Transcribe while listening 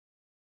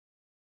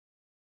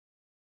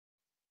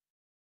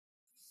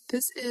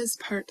This is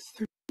part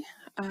 3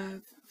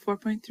 of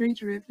 4.3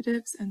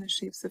 derivatives and the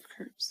shapes of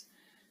curves.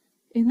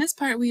 In this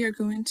part, we are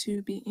going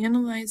to be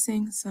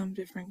analyzing some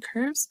different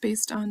curves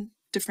based on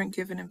different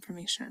given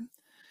information.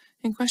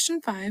 In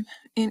question 5,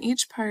 in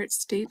each part,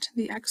 state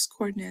the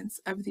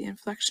x-coordinates of the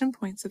inflection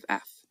points of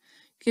f.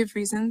 Give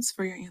reasons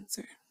for your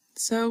answer.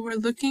 So we're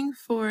looking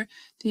for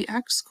the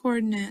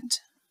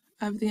x-coordinate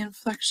of the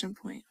inflection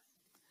point.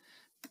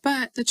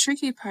 But the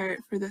tricky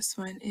part for this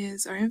one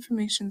is our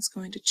information is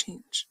going to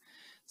change.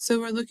 So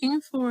we're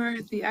looking for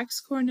the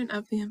x-coordinate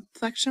of the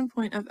inflection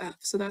point of f.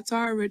 So that's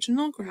our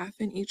original graph.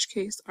 In each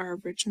case, our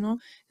original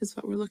is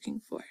what we're looking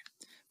for.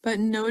 But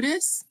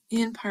notice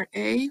in part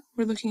A,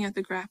 we're looking at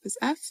the graph as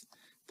f.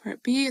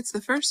 Part B, it's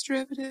the first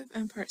derivative,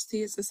 and part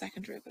C is the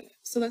second derivative.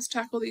 So let's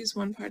tackle these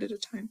one part at a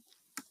time.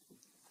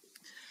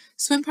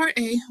 So in part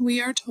A, we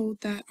are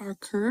told that our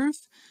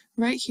curve,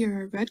 right here,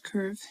 our red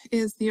curve,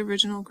 is the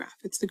original graph.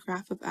 It's the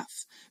graph of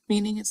f,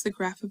 meaning it's the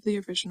graph of the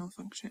original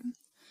function.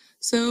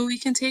 So we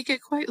can take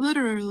it quite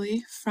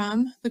literally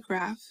from the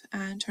graph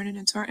and turn it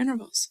into our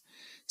intervals.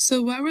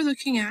 So what we're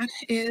looking at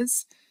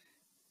is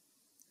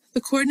the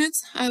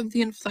coordinates of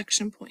the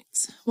inflection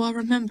points. Well,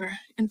 remember,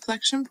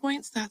 inflection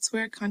points, that's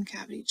where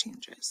concavity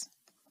changes.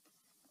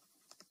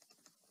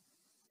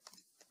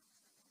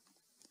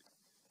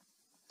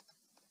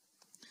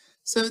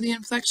 So the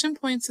inflection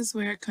points is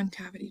where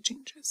concavity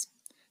changes.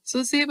 So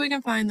let's see if we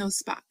can find those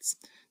spots.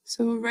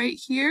 So right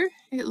here,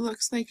 it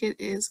looks like it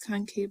is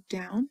concave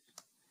down.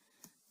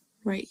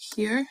 Right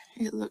here,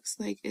 it looks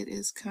like it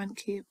is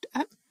concaved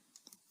up.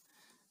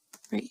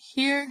 Right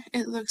here,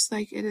 it looks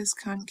like it is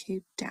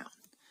concave down.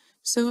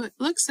 So it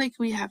looks like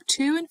we have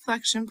two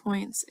inflection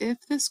points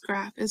if this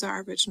graph is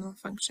our original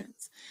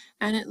functions.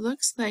 And it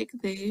looks like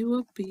they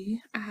will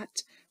be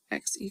at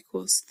x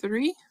equals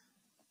 3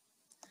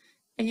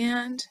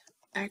 and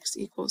x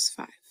equals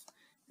 5.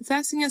 It's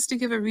asking us to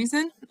give a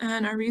reason,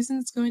 and our reason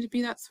is going to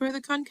be that's where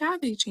the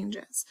concavity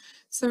changes.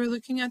 So we're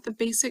looking at the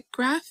basic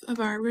graph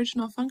of our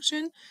original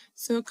function.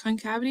 So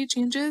concavity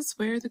changes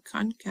where the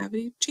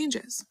concavity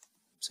changes.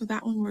 So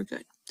that one we're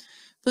good.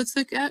 Let's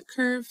look at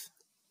curve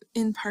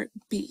in part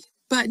B.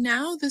 But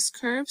now this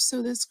curve,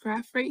 so this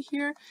graph right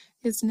here,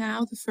 is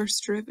now the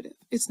first derivative.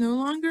 It's no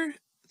longer,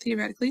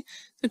 theoretically,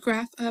 the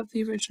graph of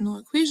the original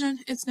equation.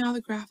 It's now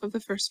the graph of the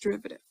first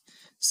derivative.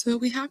 So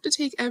we have to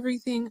take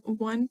everything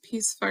one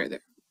piece farther.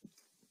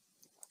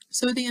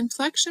 So the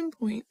inflection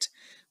point,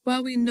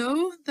 well, we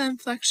know the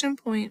inflection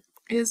point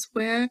is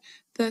where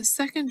the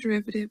second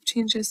derivative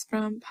changes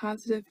from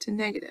positive to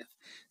negative.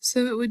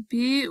 So it would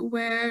be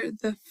where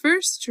the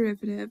first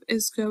derivative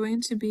is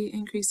going to be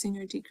increasing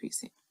or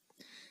decreasing.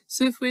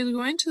 So if we're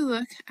going to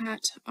look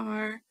at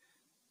our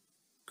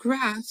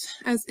graph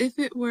as if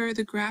it were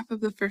the graph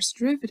of the first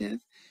derivative,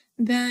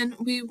 then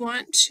we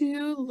want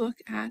to look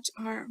at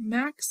our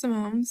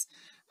maximums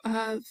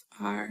of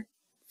our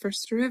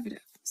first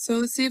derivative. So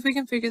let's see if we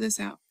can figure this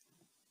out.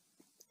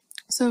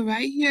 So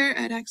right here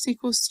at x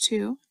equals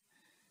 2,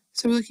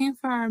 so we're looking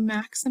for our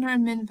max and our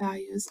min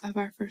values of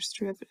our first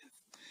derivative,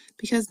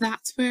 because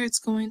that's where it's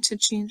going to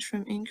change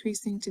from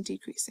increasing to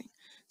decreasing.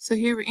 So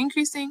here we're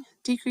increasing,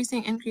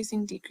 decreasing,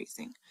 increasing,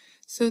 decreasing.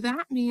 So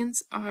that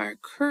means our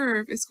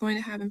curve is going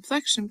to have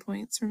inflection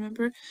points.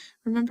 Remember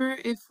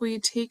if we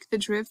take the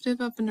derivative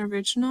of an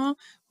original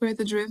where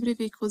the derivative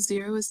equals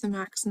 0 is the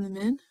max and the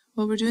min?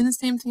 Well, we're doing the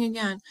same thing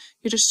again.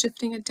 You're just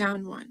shifting it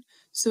down one.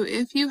 So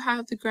if you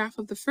have the graph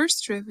of the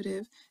first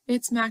derivative,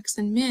 its max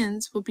and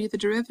mins will be the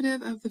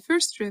derivative of the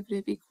first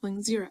derivative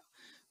equaling 0.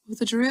 Well,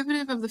 the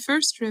derivative of the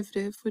first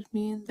derivative would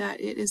mean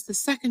that it is the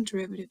second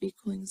derivative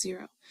equaling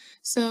 0.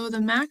 So the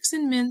max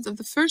and mins of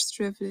the first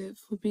derivative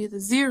will be the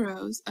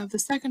zeros of the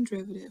second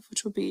derivative,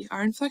 which will be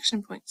our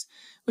inflection points,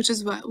 which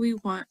is what we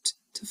want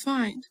to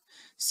find.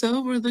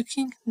 So we're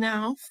looking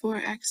now for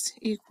x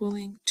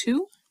equaling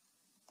 2,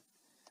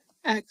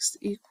 x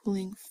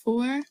equaling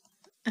 4,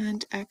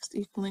 and x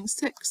equaling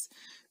 6,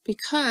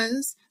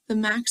 because the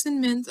max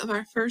and mins of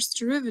our first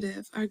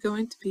derivative are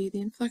going to be the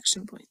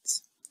inflection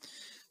points.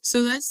 So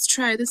let's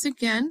try this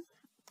again,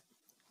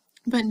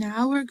 but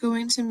now we're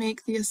going to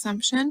make the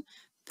assumption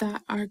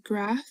that our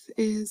graph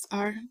is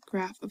our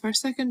graph of our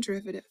second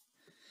derivative.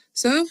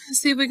 So let's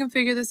see if we can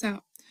figure this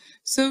out.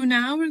 So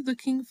now we're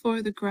looking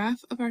for the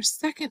graph of our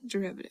second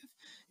derivative.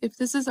 If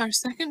this is our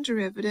second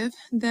derivative,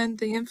 then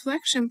the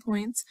inflection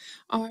points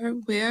are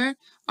where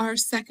our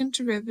second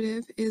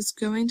derivative is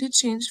going to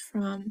change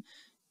from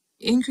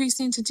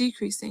increasing to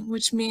decreasing,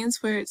 which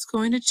means where it's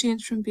going to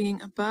change from being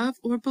above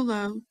or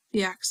below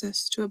the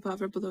axis to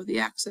above or below the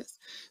axis.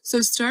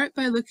 So start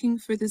by looking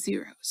for the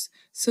zeros.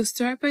 So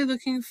start by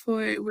looking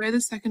for where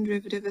the second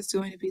derivative is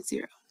going to be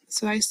 0.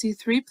 So I see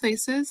 3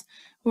 places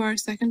where our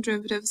second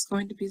derivative is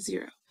going to be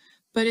 0.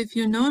 But if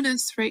you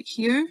notice right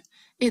here,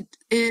 it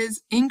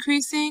is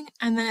increasing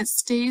and then it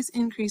stays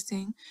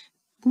increasing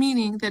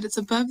meaning that it's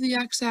above the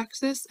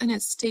x-axis and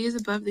it stays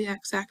above the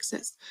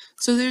x-axis.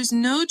 So there's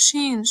no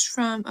change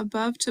from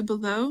above to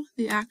below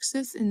the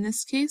axis in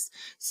this case.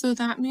 So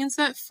that means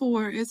that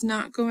 4 is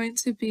not going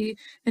to be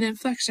an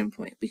inflection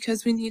point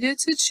because we need it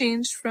to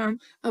change from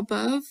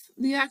above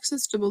the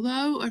axis to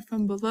below or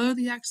from below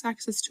the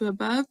x-axis to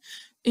above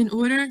in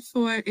order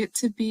for it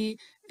to be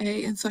an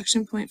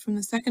inflection point from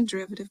the second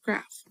derivative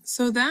graph.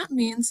 So that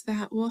means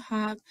that we'll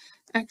have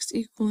x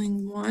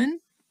equaling 1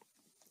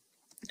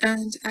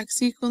 and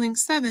x equaling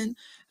 7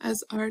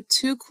 as our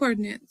two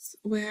coordinates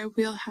where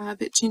we'll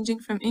have it changing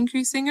from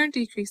increasing or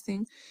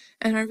decreasing.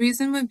 And our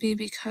reason would be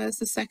because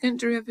the second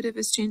derivative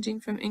is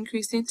changing from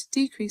increasing to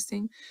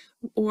decreasing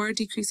or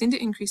decreasing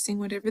to increasing,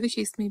 whatever the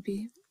case may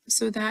be.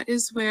 So that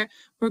is where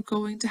we're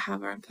going to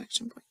have our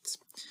inflection points.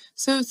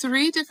 So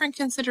 3 different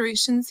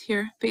considerations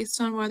here based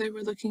on whether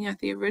we're looking at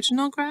the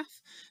original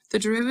graph, the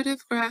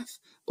derivative graph,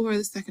 or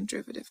the second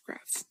derivative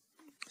graph.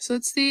 So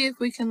let's see if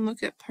we can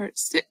look at part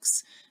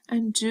 6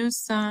 and do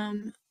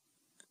some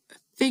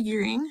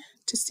figuring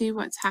to see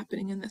what's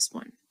happening in this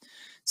one.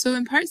 So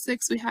in part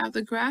 6, we have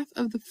the graph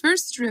of the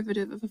first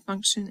derivative of a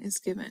function is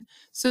given.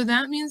 So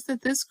that means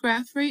that this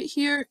graph right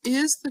here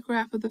is the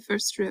graph of the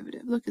first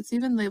derivative. Look, it's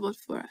even labeled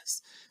for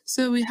us.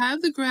 So we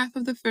have the graph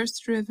of the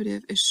first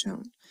derivative is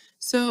shown.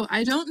 So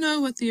I don't know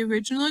what the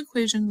original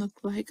equation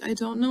looked like. I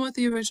don't know what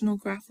the original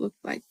graph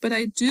looked like, but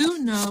I do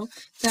know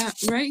that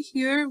right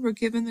here we're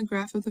given the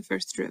graph of the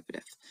first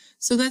derivative.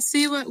 So let's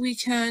see what we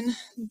can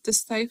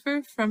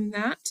decipher from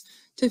that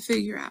to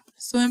figure out.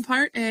 So in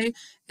part A,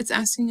 it's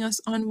asking us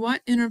on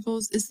what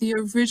intervals is the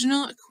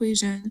original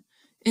equation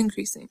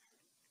increasing.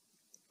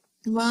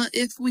 Well,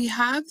 if we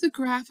have the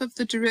graph of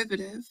the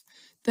derivative,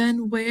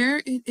 then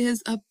where it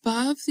is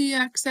above the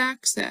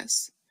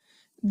x-axis,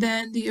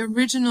 then the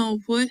original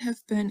would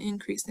have been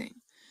increasing.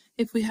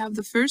 If we have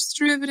the first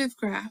derivative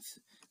graph,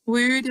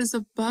 where it is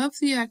above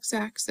the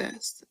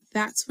x-axis,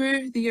 that's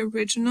where the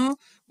original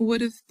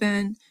would have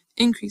been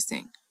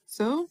increasing.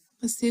 So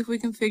let's see if we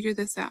can figure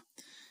this out.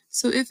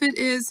 So if it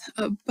is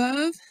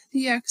above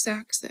the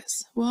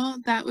x-axis, well,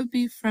 that would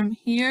be from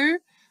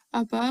here,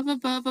 above,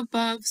 above,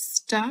 above,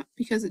 stop,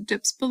 because it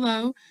dips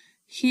below,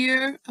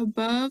 here,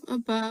 above,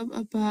 above,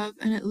 above,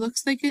 and it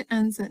looks like it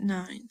ends at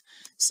 9.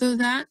 So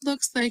that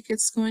looks like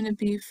it's going to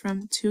be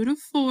from 2 to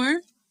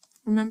 4.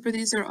 Remember,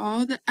 these are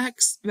all the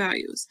x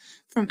values,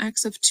 from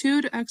x of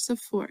 2 to x of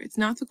 4. It's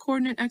not the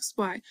coordinate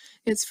xy.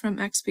 It's from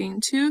x being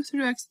 2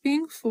 through x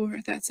being 4.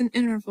 That's an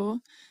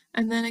interval.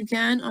 And then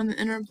again on the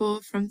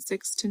interval from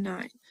 6 to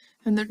 9.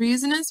 And the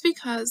reason is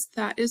because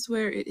that is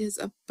where it is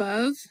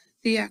above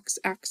the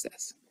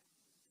x-axis.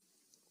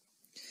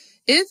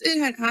 If it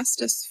had asked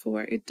us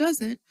for, it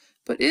doesn't,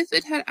 but if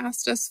it had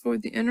asked us for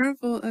the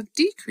interval of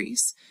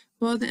decrease,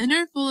 well, the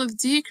interval of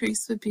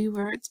decrease would be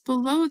where it's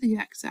below the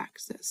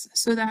x-axis.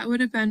 So that would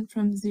have been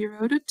from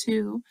 0 to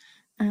 2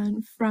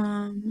 and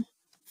from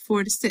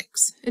 4 to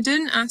 6. It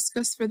didn't ask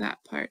us for that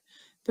part,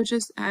 but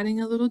just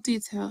adding a little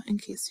detail in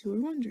case you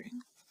were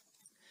wondering.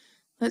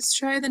 Let's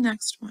try the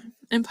next one.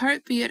 In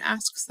part B, it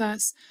asks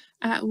us,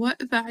 at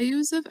what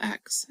values of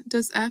x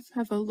does f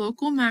have a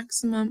local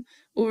maximum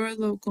or a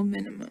local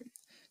minimum?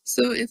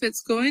 So if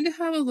it's going to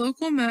have a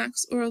local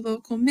max or a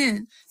local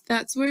min,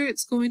 that's where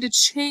it's going to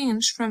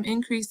change from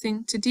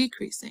increasing to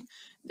decreasing.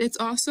 It's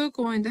also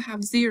going to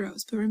have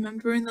zeros, but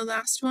remember in the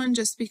last one,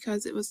 just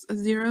because it was a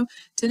 0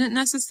 didn't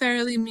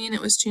necessarily mean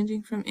it was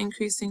changing from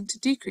increasing to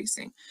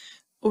decreasing,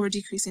 or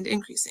decreasing to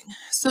increasing.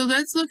 So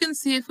let's look and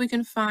see if we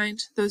can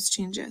find those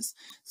changes.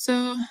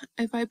 So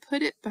if I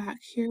put it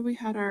back, here we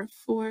had our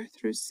 4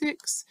 through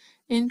 6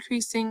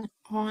 increasing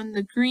on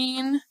the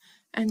green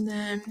and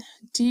then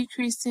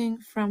decreasing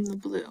from the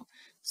blue.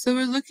 So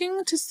we're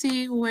looking to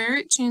see where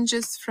it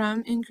changes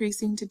from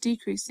increasing to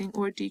decreasing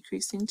or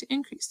decreasing to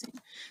increasing.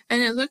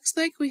 And it looks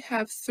like we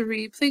have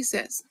 3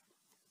 places.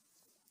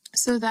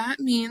 So that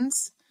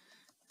means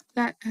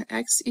that at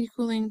x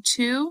equaling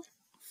 2,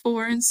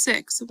 4, and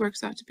 6, it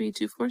works out to be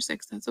 2, 4,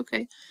 6, that's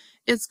okay.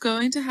 It's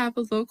going to have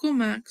a local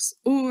max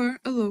or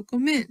a local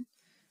min.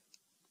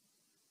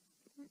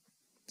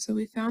 So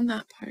we found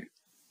that part.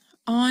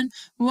 On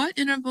what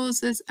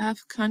intervals is f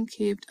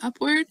concaved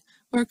upward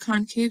or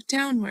concave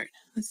downward?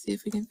 Let's see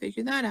if we can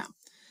figure that out.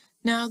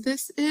 Now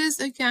this is,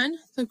 again,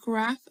 the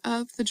graph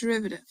of the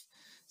derivative.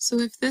 So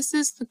if this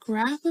is the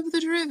graph of the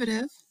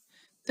derivative,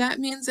 that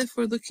means if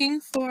we're looking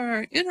for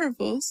our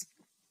intervals,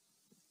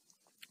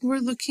 we're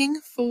looking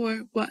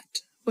for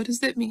what? What does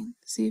that mean?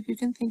 See if you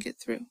can think it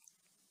through.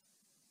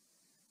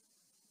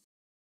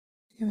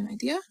 You have an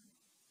idea?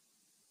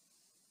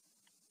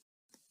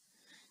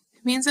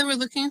 It means that we're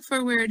looking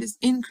for where it is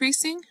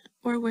increasing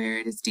or where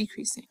it is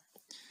decreasing.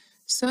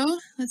 So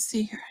let's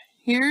see here.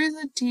 Here is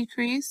a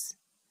decrease,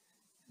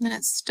 and then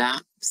it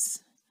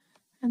stops,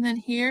 and then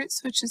here it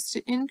switches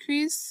to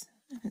increase,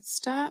 and it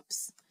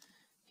stops.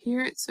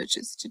 Here it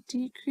switches to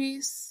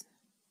decrease,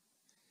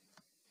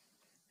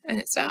 and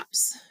it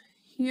stops.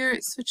 Here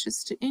it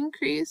switches to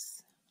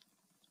increase,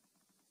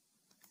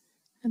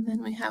 and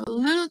then we have a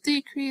little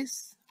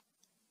decrease,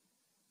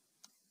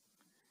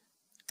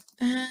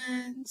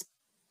 and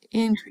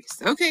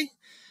increase. Okay,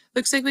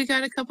 looks like we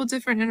got a couple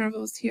different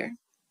intervals here.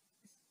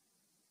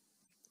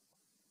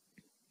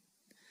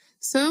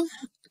 So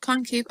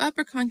concave up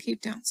or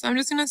concave down. So I'm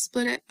just going to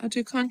split it. I'll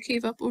do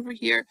concave up over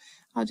here.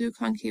 I'll do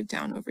concave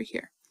down over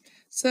here.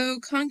 So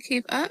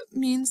concave up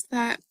means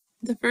that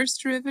the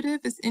first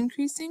derivative is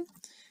increasing,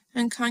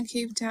 and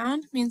concave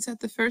down means that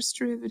the first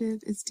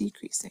derivative is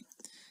decreasing.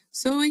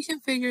 So we can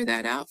figure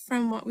that out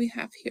from what we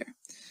have here.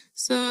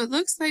 So it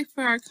looks like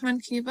for our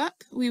concave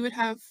up, we would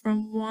have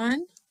from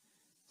 1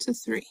 to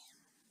 3.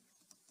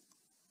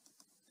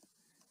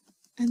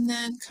 And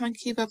then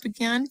concave up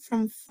again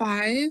from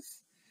 5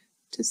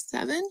 to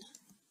 7.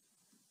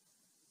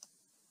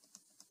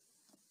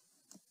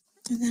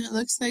 And then it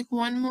looks like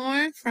one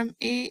more from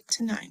 8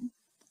 to 9.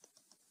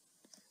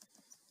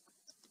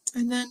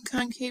 And then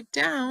concave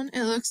down,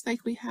 it looks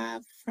like we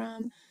have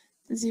from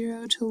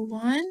 0 to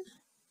 1,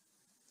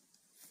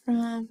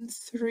 from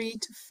 3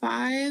 to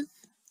 5,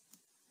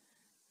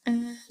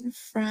 and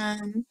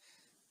from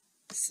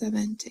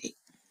 7 to 8.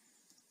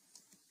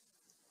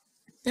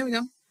 There we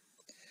go.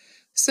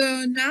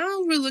 So now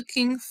we're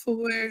looking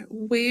for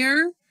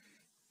where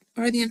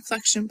are the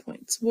inflection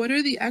points. What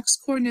are the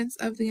x-coordinates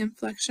of the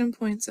inflection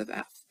points of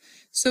f?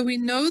 So we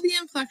know the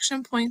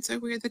inflection points are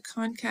where the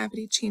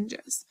concavity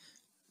changes.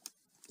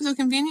 So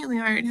conveniently,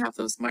 I already have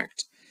those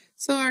marked.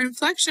 So our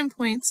inflection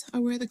points are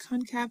where the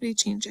concavity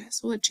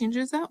changes. Well, it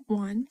changes at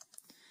 1.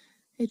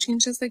 It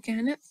changes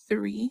again at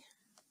 3.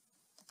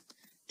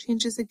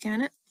 Changes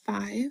again at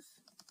 5,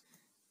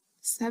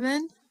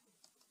 7,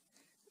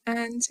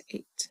 and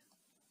 8.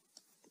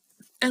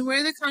 And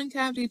where the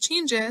concavity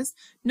changes,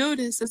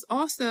 notice, is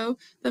also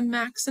the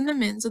max and the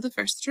mins of the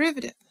first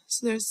derivative.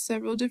 So there's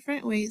several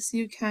different ways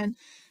you can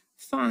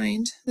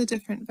find the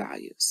different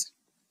values.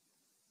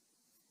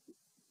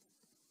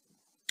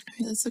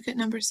 Okay, let's look at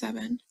number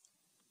 7.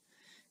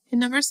 In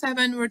number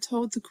 7, we're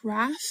told the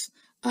graph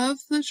of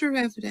the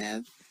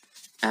derivative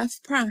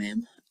f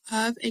prime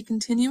of a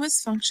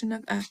continuous function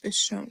of f is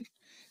shown.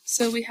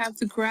 So we have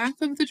the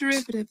graph of the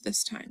derivative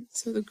this time.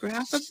 So the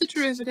graph of the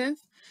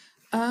derivative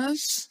of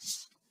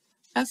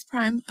f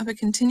prime of a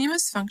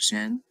continuous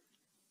function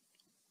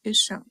is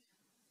shown.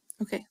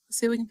 Okay, let's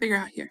see what we can figure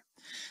out here.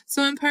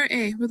 So in part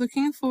A, we're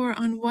looking for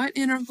on what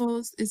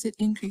intervals is it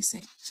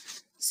increasing.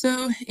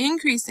 So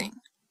increasing,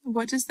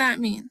 what does that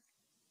mean?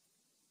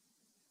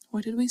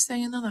 What did we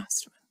say in the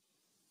last one?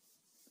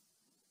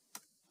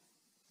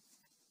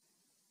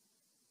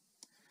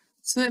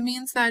 So it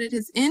means that it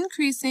is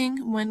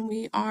increasing when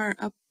we are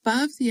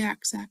above the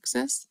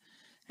x-axis,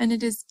 and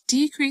it is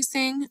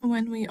decreasing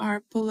when we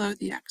are below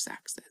the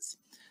x-axis.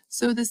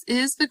 So this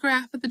is the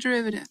graph of the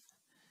derivative.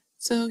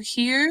 So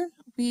here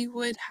we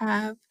would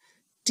have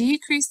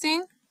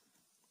decreasing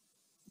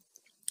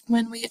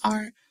when we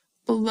are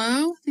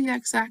below the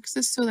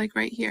x-axis. So like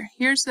right here,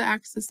 here's the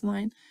axis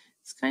line.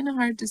 It's kind of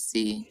hard to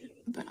see,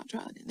 but I'll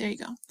draw it in. There you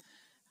go.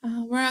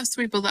 Where else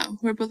are we below?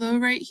 We're below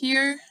right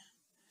here.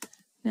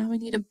 Now we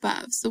need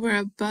above. So we're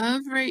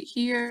above right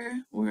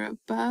here, we're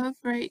above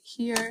right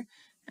here,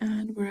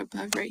 and we're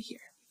above right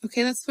here.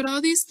 Okay, let's put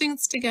all these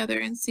things together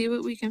and see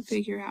what we can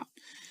figure out.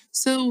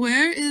 So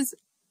where is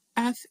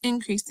f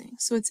increasing?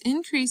 So it's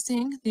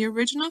increasing, the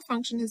original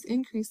function is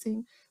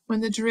increasing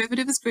when the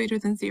derivative is greater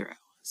than 0.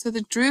 So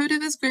the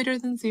derivative is greater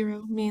than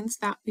 0 means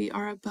that we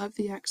are above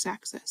the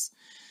x-axis.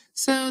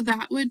 So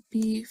that would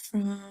be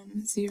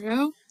from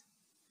 0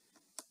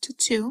 to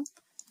 2.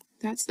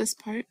 That's this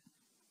part.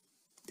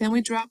 Then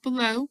we drop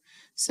below,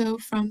 so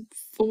from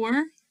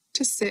 4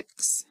 to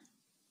 6.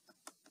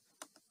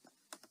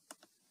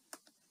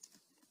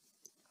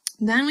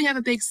 Then we have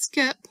a big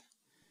skip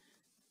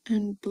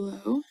and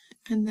below,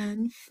 and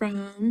then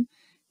from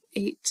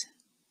 8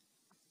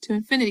 to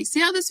infinity. See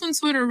how this one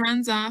sort of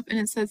runs off and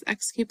it says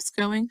x keeps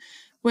going,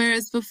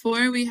 whereas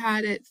before we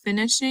had it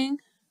finishing.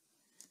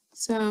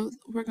 So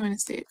we're going to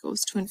say it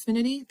goes to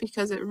infinity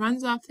because it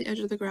runs off the edge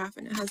of the graph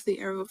and it has the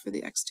arrow for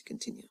the x to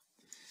continue.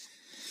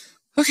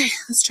 Okay,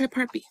 let's try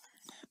part B.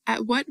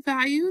 At what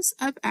values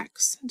of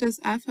x does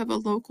f have a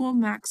local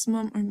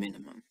maximum or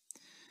minimum?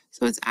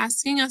 So it's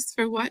asking us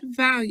for what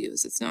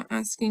values. It's not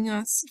asking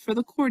us for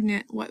the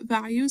coordinate. What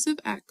values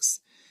of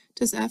x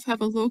does f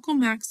have a local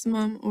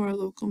maximum or a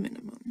local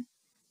minimum?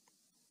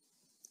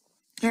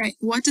 All right,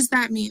 what does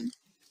that mean?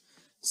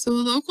 So a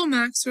local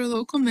max or a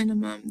local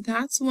minimum,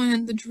 that's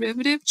when the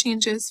derivative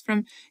changes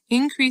from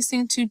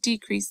increasing to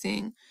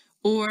decreasing,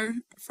 or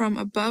from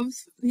above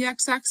the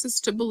x-axis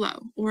to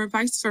below, or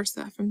vice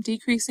versa, from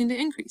decreasing to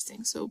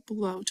increasing, so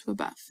below to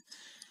above.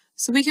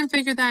 So we can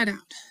figure that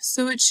out.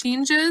 So it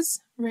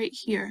changes right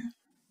here.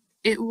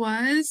 It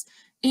was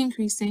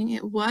increasing,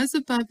 it was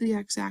above the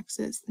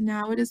x-axis,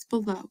 now it is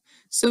below.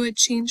 So it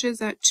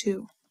changes at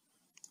 2.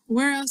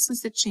 Where else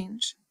does it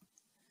change?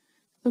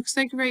 Looks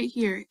like right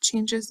here, it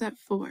changes at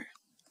 4.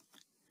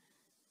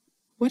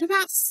 What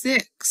about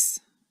 6?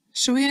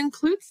 Should we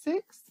include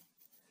 6?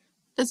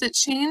 Does it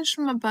change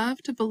from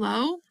above to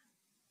below?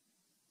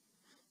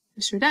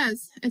 It sure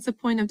does. It's a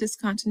point of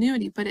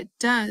discontinuity, but it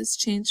does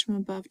change from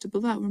above to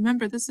below.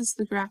 Remember, this is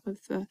the graph of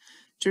the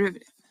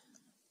derivative.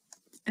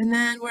 And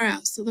then where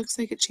else? It looks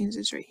like it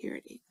changes right here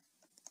at 8.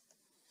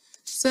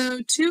 So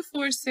 2,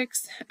 4,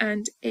 6,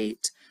 and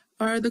 8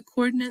 are the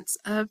coordinates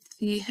of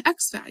the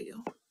x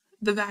value,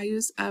 the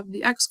values of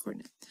the x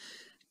coordinate.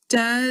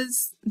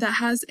 That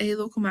has a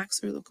local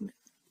max or a local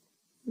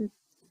min.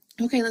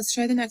 Okay, let's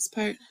try the next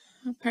part,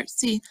 part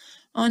C.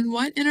 On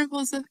what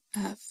intervals of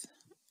f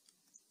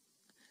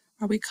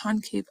are we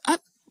concave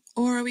up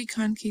or are we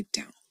concave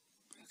down?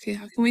 Okay,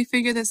 how can we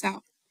figure this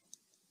out?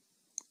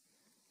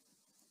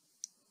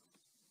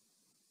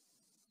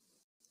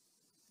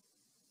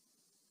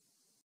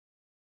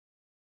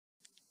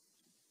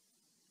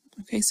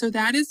 Okay, so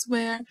that is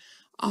where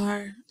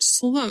our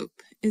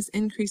slope is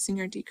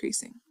increasing or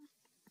decreasing.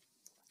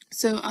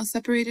 So I'll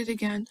separate it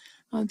again.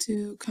 I'll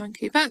do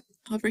concave up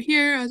over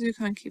here, I'll do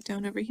concave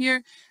down over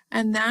here,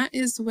 and that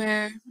is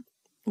where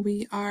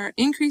we are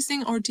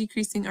increasing or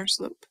decreasing our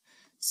slope.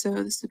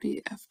 So this would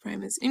be f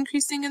prime is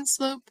increasing in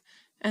slope,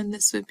 and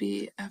this would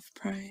be f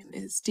prime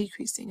is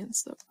decreasing in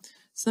slope.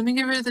 So let me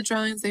get rid of the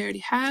drawings I already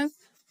have,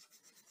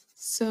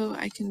 so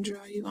I can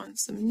draw you on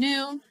some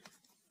new.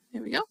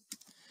 There we go.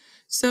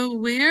 So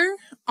where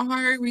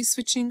are we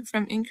switching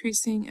from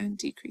increasing and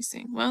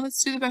decreasing? Well,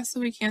 let's do the best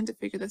that we can to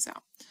figure this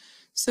out.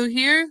 So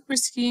here we're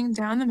skiing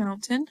down the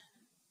mountain,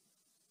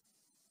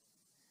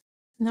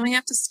 and then we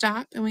have to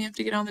stop and we have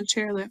to get on the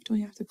chairlift and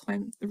we have to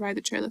ride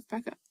the chairlift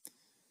back up.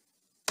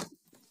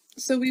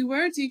 So we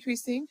were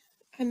decreasing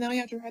and now we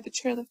have to ride the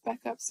chairlift back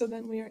up, so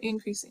then we are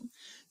increasing.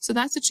 So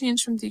that's a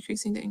change from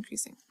decreasing to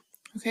increasing.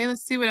 Okay,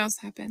 let's see what else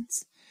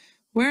happens.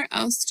 Where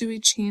else do we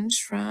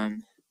change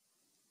from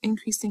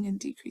increasing and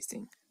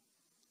decreasing?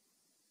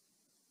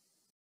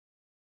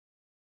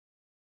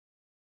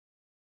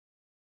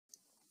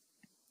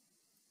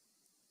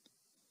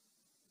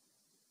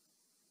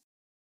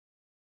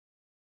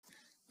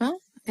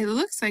 Well, it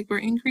looks like we're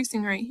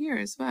increasing right here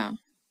as well.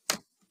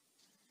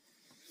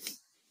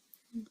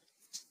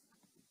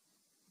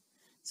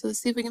 So let's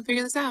see if we can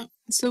figure this out.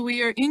 So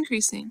we are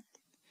increasing.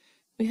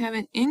 We have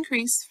an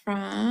increase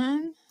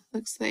from,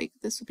 looks like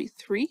this would be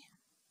 3.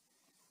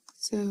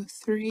 So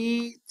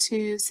 3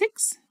 to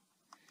 6.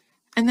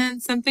 And then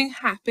something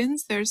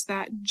happens. There's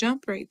that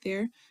jump right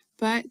there.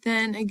 But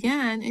then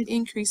again, it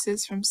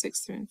increases from 6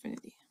 through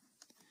infinity.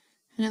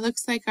 And it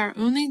looks like our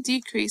only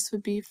decrease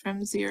would be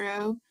from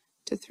 0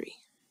 to 3.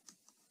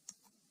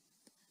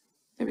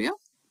 There we go.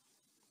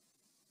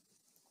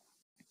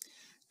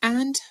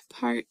 And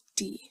part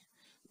D.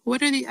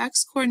 What are the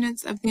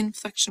x-coordinates of the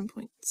inflection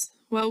points?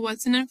 Well,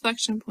 what's an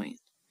inflection point?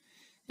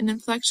 An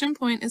inflection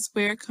point is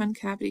where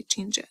concavity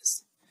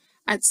changes.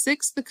 At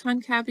 6, the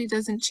concavity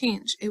doesn't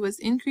change. It was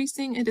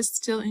increasing, it is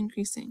still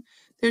increasing.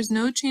 There's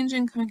no change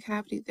in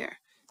concavity there.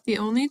 The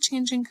only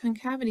change in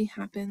concavity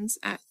happens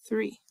at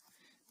 3,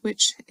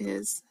 which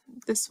is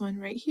this one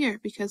right here,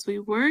 because we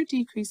were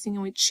decreasing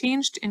and we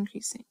changed to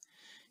increasing.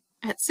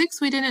 At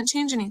 6, we didn't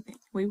change anything.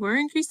 We were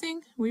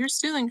increasing, we are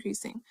still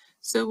increasing.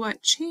 So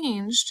what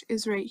changed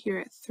is right here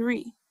at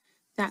 3.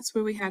 That's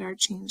where we had our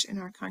change in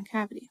our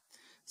concavity.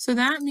 So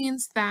that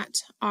means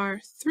that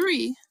our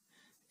 3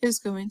 is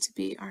going to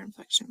be our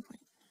inflection point.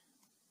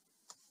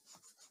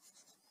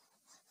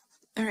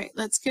 All right,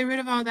 let's get rid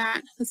of all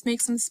that. Let's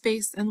make some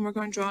space and we're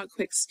going to draw a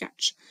quick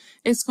sketch.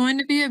 It's going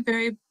to be a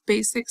very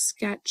basic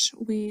sketch.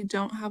 We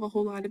don't have a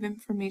whole lot of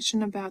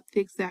information about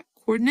the exact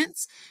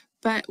coordinates,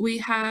 but we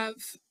have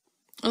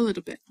a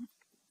little bit.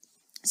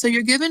 So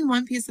you're given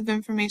one piece of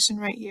information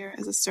right here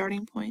as a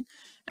starting point,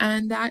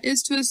 and that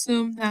is to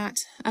assume that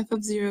f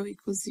of 0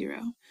 equals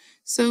 0.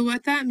 So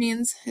what that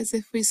means is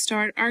if we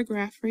start our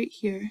graph right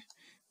here,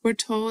 we're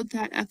told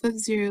that f of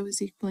 0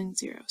 is equaling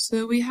 0.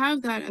 So we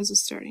have that as a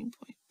starting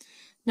point.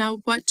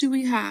 Now what do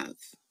we have?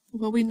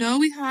 Well, we know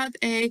we have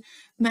a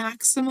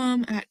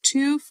maximum at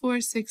 2, 4,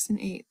 6, and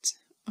 8.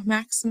 A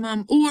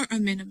maximum or a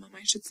minimum,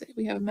 I should say.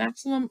 We have a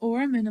maximum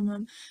or a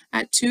minimum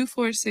at 2,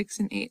 4, 6,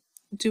 and 8.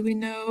 Do we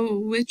know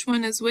which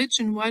one is which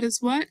and what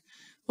is what?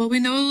 Well, we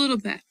know a little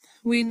bit.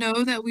 We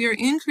know that we are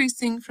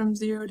increasing from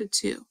 0 to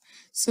 2.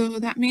 So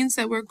that means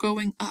that we're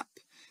going up.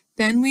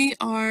 Then we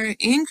are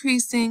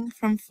increasing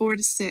from 4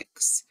 to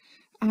 6.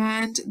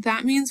 And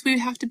that means we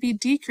have to be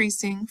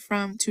decreasing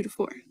from 2 to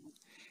 4.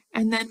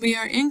 And then we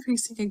are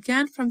increasing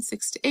again from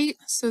 6 to 8.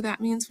 So that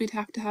means we'd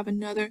have to have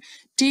another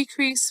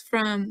decrease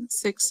from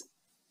 8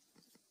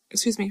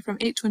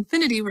 to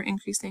infinity, we're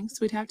increasing. So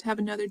we'd have to have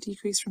another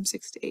decrease from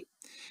 6 to 8.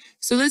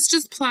 So let's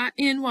just plot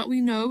in what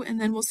we know and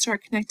then we'll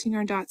start connecting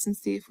our dots and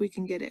see if we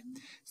can get it.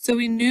 So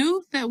we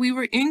knew that we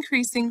were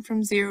increasing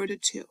from 0 to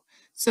 2.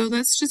 So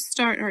let's just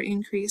start our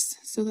increase.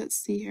 So let's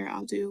see here.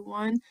 I'll do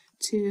 1,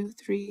 2,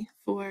 3,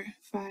 4,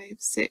 5,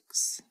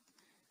 6,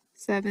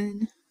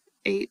 7,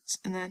 8,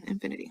 and then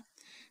infinity.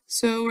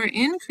 So we're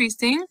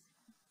increasing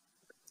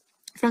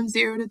from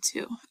 0 to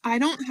 2. I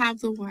don't have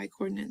the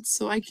y-coordinates,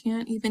 so I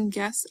can't even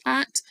guess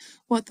at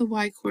what the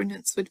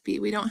y-coordinates would be.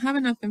 We don't have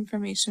enough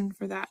information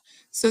for that.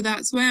 So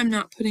that's why I'm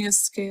not putting a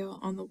scale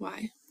on the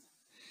y.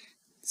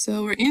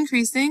 So we're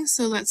increasing,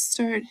 so let's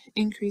start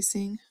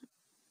increasing.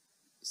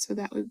 So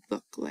that would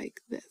look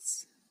like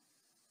this.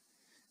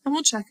 And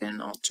we'll check it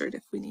and alter it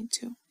if we need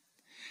to.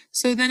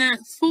 So then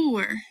at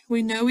 4,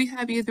 we know we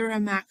have either a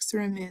max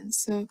or a min.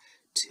 So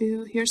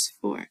 2, here's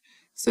 4.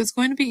 So it's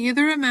going to be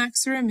either a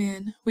max or a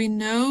min. We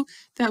know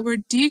that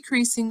we're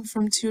decreasing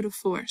from 2 to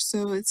 4,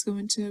 so it's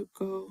going to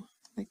go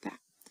like that.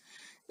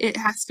 It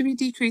has to be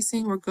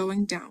decreasing, we're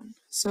going down.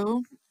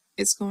 So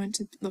it's going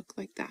to look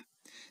like that.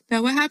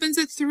 Now what happens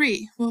at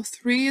 3? Well,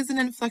 3 is an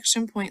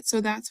inflection point, so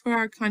that's where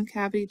our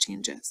concavity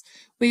changes.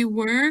 We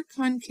were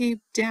concave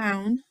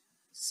down,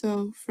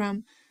 so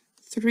from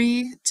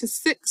 3 to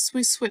 6,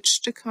 we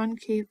switched to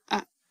concave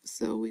up.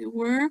 So we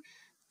were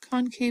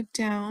concave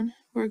down,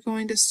 we're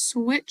going to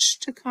switch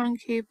to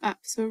concave up.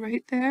 So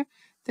right there,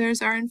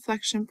 there's our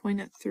inflection point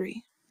at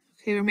 3.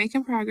 Okay, we're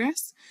making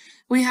progress.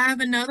 We have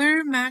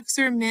another max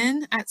or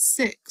min at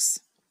 6.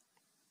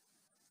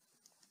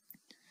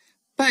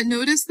 But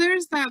notice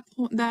there's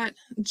that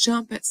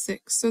jump at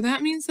 6, so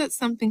that means that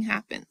something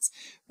happens.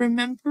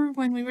 Remember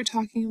when we were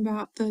talking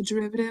about the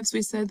derivatives,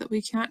 we said that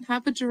we can't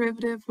have a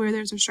derivative where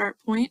there's a sharp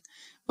point?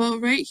 Well,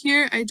 right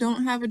here, I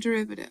don't have a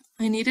derivative.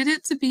 I needed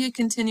it to be a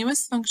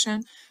continuous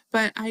function,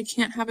 but I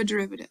can't have a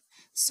derivative.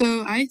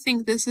 So I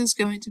think this is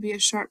going to be a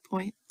sharp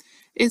point.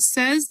 It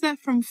says that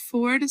from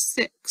 4 to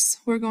 6,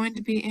 we're going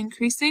to be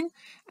increasing,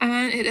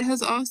 and it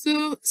has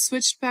also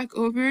switched back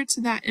over to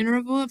that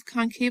interval of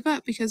concave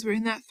up because we're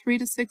in that 3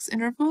 to 6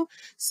 interval.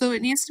 So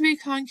it needs to be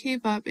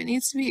concave up, it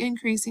needs to be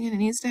increasing, and it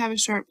needs to have a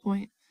sharp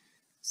point.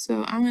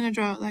 So I'm going to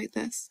draw it like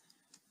this.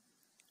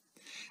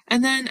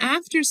 And then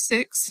after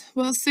 6,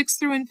 well, 6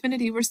 through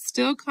infinity, we're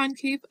still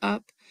concave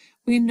up.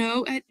 We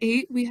know at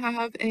 8 we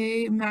have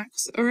a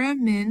max or a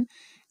min,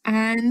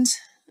 and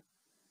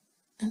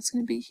that's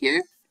going to be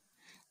here.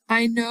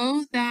 I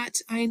know that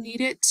I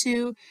need it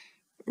to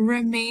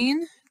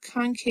remain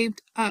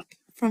concaved up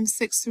from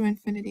 6 through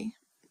infinity.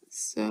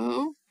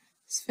 So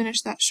let's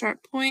finish that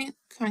sharp point,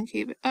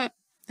 concave it up,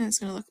 and it's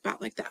going to look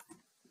about like that.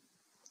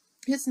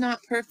 It's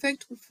not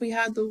perfect. If we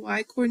had the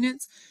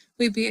y-coordinates,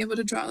 we'd be able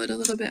to draw it a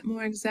little bit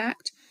more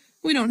exact.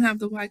 We don't have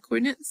the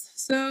y-coordinates,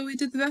 so we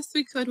did the best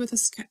we could with a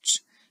sketch.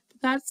 But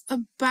that's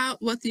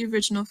about what the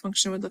original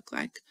function would look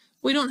like.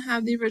 We don't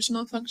have the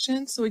original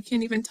function, so we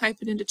can't even type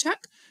it into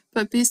check,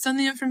 but based on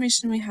the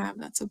information we have,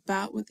 that's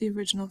about what the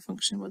original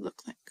function would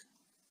look like.